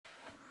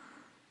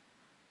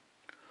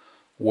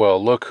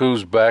Well, look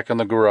who's back in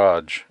the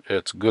garage.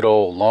 It's good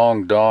old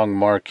Long Dong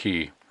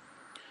Marquis.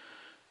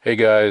 Hey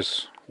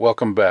guys,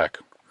 welcome back.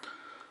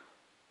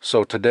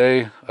 So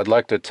today I'd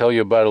like to tell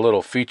you about a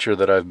little feature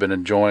that I've been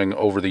enjoying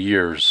over the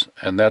years,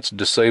 and that's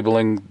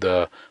disabling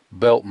the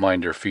belt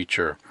minder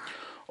feature,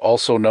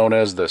 also known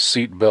as the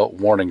seat belt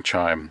warning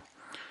chime.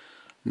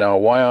 Now,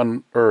 why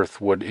on earth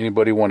would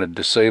anybody want to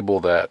disable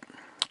that?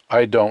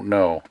 I don't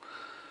know,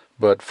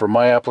 but for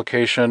my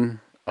application,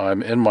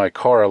 I'm in my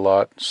car a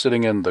lot,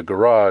 sitting in the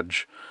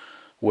garage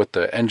with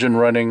the engine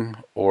running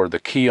or the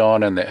key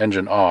on and the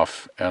engine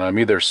off, and I'm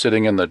either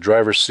sitting in the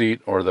driver's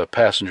seat or the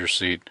passenger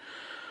seat,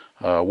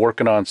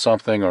 working on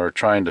something or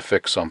trying to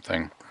fix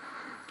something.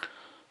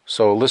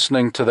 So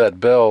listening to that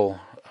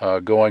bell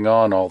going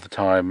on all the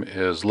time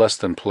is less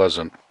than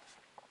pleasant.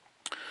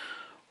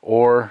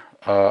 Or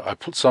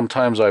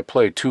sometimes I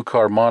play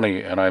two-car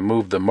monte and I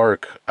move the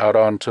Merc out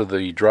onto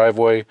the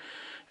driveway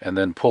and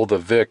then pull the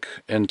Vic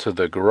into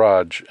the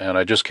garage, and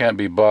I just can't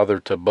be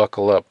bothered to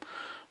buckle up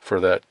for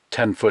that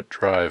 10-foot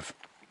drive.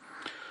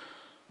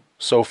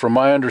 So from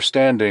my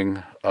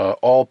understanding,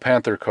 all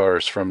Panther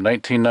cars from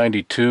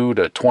 1992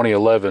 to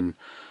 2011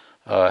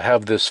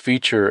 have this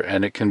feature,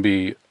 and it can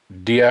be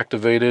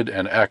deactivated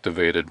and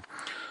activated.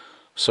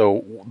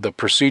 So the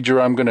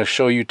procedure I'm going to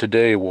show you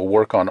today will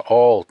work on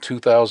all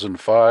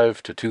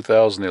 2005 to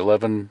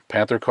 2011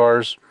 Panther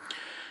cars.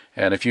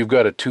 And if you've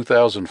got a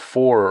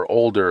 2004 or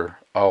older,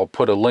 I'll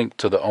put a link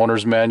to the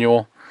owner's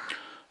manual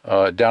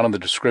down in the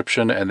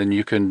description, and then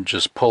you can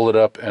just pull it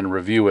up and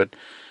review it.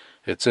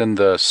 It's in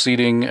the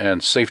seating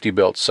and safety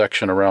belt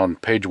section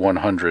around page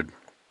 100.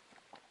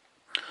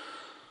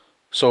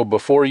 So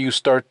before you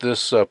start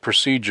this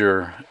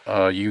procedure,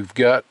 you've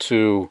got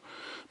to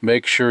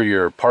make sure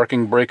your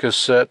parking brake is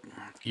set,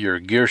 your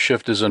gear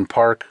shift is in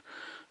park,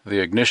 the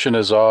ignition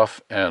is off,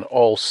 and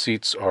all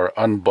seats are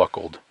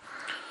unbuckled.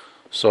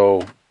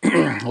 So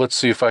let's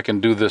see if I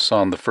can do this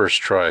on the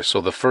first try.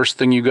 So the first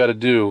thing you got to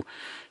do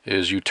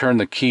is you turn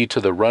the key to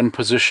the run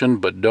position,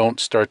 but don't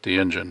start the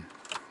engine.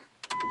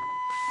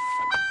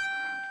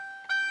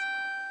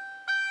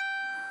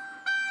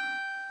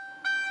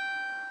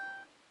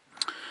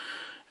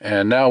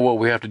 And now what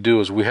we have to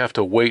do is we have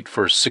to wait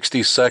for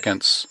 60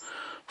 seconds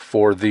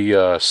for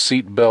the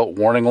seat belt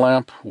warning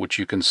lamp, which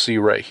you can see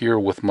right here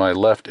with my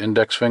left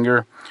index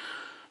finger.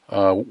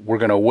 We're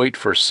going to wait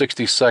for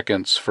 60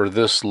 seconds for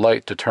this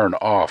light to turn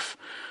off,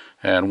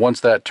 and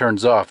once that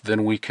turns off,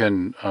 then we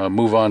can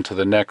move on to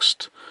the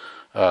next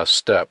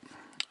step.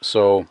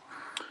 So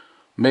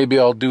maybe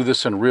I'll do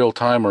this in real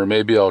time, or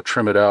maybe I'll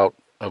trim it out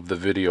of the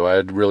video. I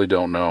really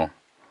don't know.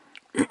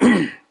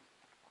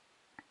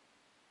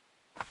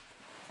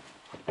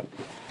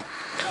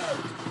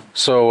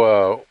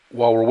 So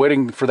while we're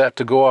waiting for that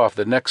to go off,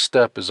 the next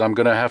step is I'm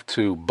going to have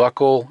to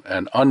buckle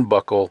and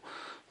unbuckle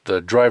the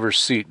driver's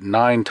seat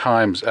 9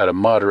 times at a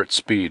moderate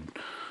speed.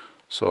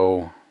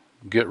 So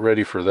get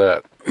ready for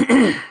that.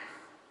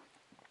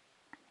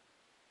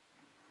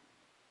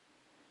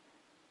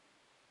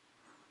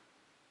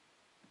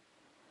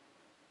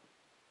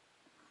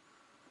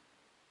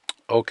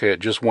 Okay, it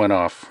just went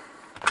off.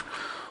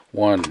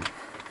 1,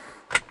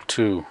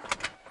 2,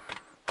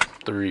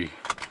 3,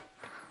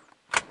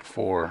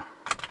 4,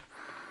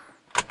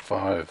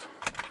 5,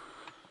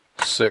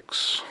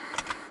 6,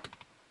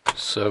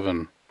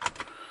 7,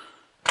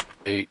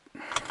 8,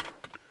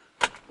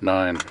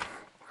 9.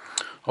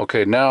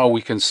 Okay, now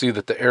we can see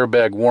that the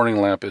Airbag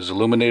Warning Lamp is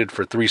illuminated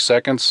for 3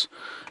 seconds,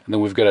 and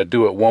then we've got to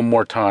do it one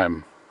more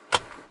time.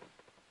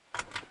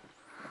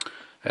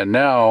 And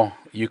now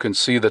you can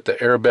see that the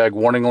Airbag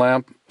Warning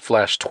Lamp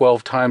flashed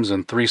 12 times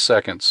in 3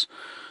 seconds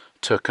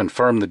to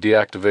confirm the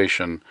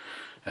deactivation,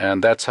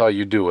 and that's how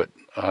you do it.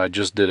 I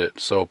just did it.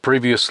 So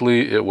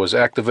previously it was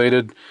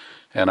activated,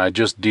 and I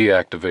just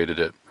deactivated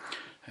it.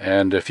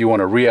 And if you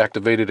want to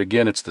reactivate it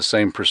again, it's the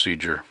same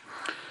procedure.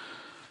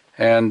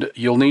 And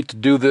you'll need to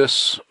do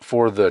this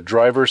for the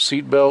driver's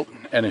seat belt,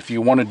 and if you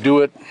want to do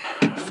it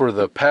for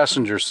the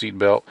passenger seat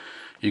belt,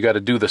 you got to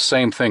do the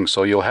same thing.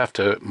 So you'll have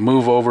to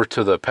move over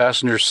to the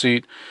passenger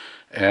seat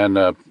and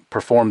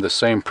perform the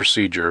same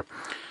procedure.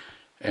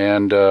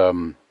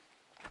 And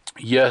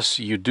yes,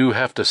 you do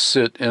have to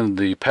sit in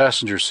the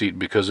passenger seat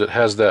because it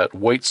has that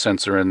weight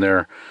sensor in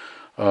there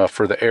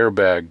for the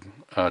airbag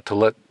to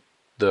let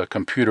the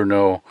computer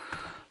know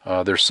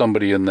there's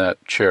somebody in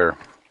that chair.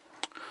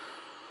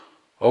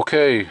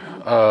 Okay,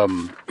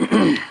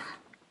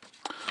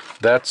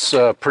 that's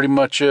pretty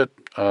much it.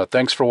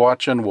 Thanks for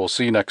watching. We'll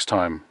see you next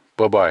time.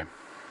 Bye-bye.